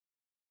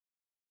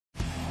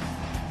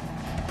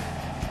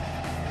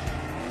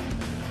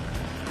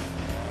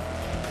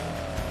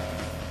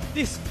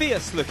This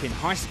fierce-looking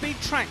high-speed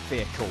track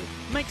vehicle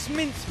makes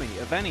mincemeat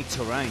of any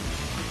terrain.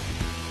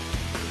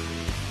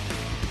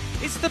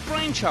 It's the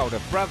brainchild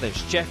of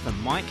brothers Jeff and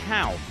Mike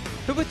Howe,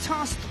 who were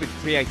tasked with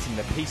creating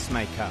the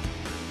Peacemaker,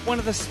 one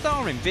of the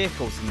starring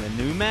vehicles in the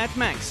new Mad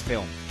Max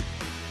film.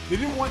 They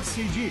didn't want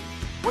CG.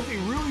 What they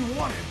really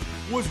wanted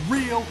was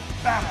real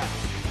badass.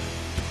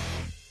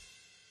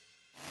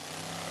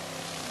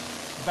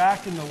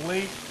 Back in the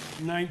late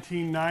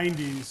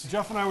 1990s,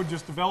 Jeff and I were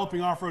just developing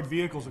off-road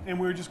vehicles, and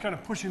we were just kind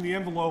of pushing the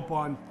envelope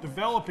on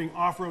developing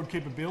off-road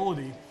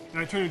capability. And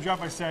I turned to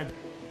Jeff, I said,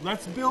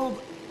 let's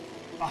build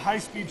a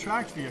high-speed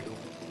tracked vehicle.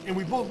 And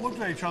we both looked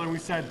at each other and we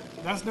said,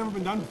 that's never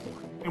been done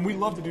before. And we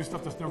love to do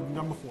stuff that's never been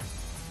done before.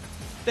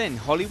 Then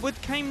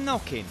Hollywood came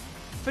knocking.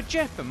 For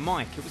Jeff and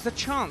Mike, it was a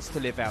chance to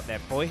live out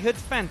their boyhood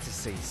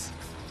fantasies.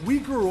 We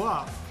grew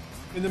up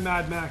in the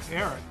Mad Max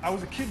era. I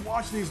was a kid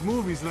watching these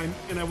movies,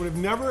 and I would have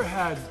never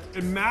had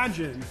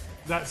imagined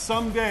that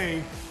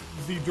someday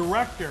the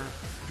director,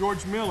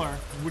 George Miller,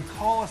 would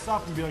call us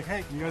up and be like,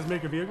 hey, can you guys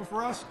make a vehicle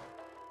for us?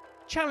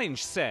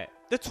 Challenge set,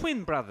 the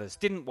twin brothers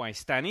didn't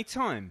waste any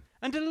time,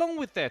 and along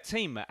with their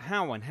team at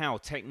Howe & Howe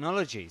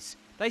Technologies,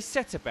 they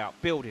set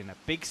about building a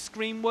big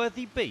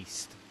screen-worthy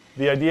beast.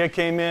 The idea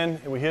came in,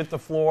 and we hit the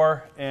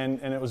floor, and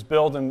it was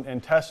built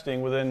and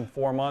testing within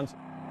 4 months.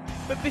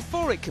 But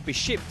before it could be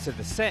shipped to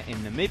the set in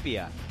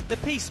Namibia, the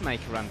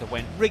Peacemaker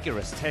underwent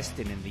rigorous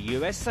testing in the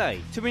USA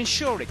to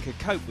ensure it could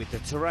cope with the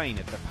terrain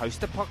of the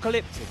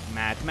post-apocalyptic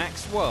Mad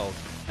Max world,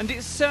 and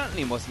it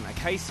certainly wasn't a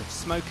case of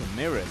smoke and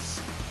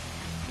mirrors.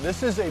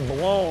 This is a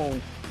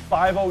blown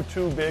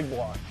 502 big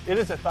block. It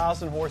is a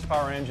 1,000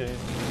 horsepower engine.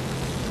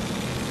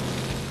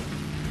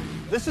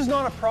 This is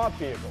not a prop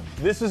vehicle.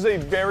 This is a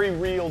very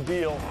real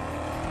deal.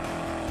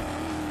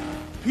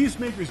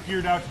 Peacemaker's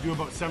geared out to do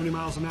about 70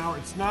 miles an hour.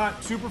 It's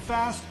not super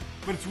fast,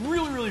 but it's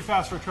really, really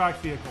fast for a track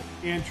vehicle.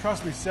 And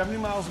trust me, 70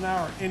 miles an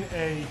hour in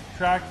a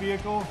track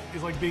vehicle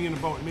is like being in a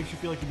boat. It makes you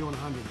feel like you're doing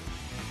 100.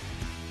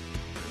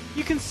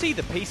 You can see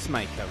the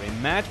Peacemaker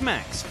in Mad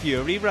Max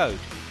Fury Road,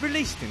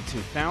 released in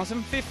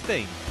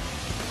 2015.